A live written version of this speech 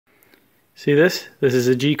See this? This is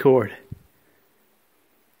a G chord.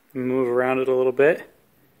 Move around it a little bit.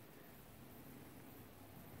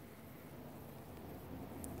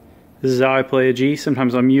 This is how I play a G.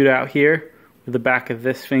 Sometimes I'll mute out here with the back of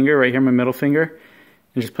this finger, right here, my middle finger,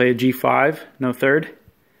 and just play a G5, no third.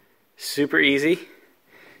 Super easy.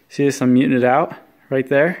 See this? I'm muting it out right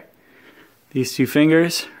there. These two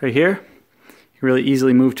fingers right here. You can really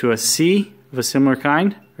easily move to a C of a similar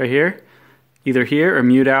kind right here. Either here or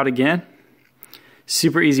mute out again.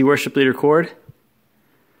 Super easy worship leader chord.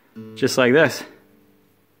 Just like this.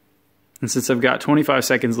 And since I've got 25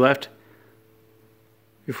 seconds left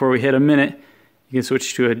before we hit a minute, you can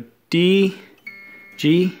switch to a D,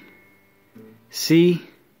 G, C,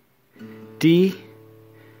 D.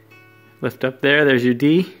 Lift up there, there's your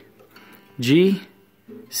D, G,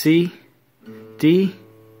 C, D,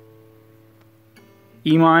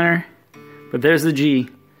 E minor, but there's the G.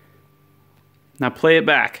 Now play it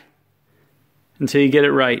back until you get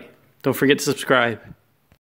it right. Don't forget to subscribe.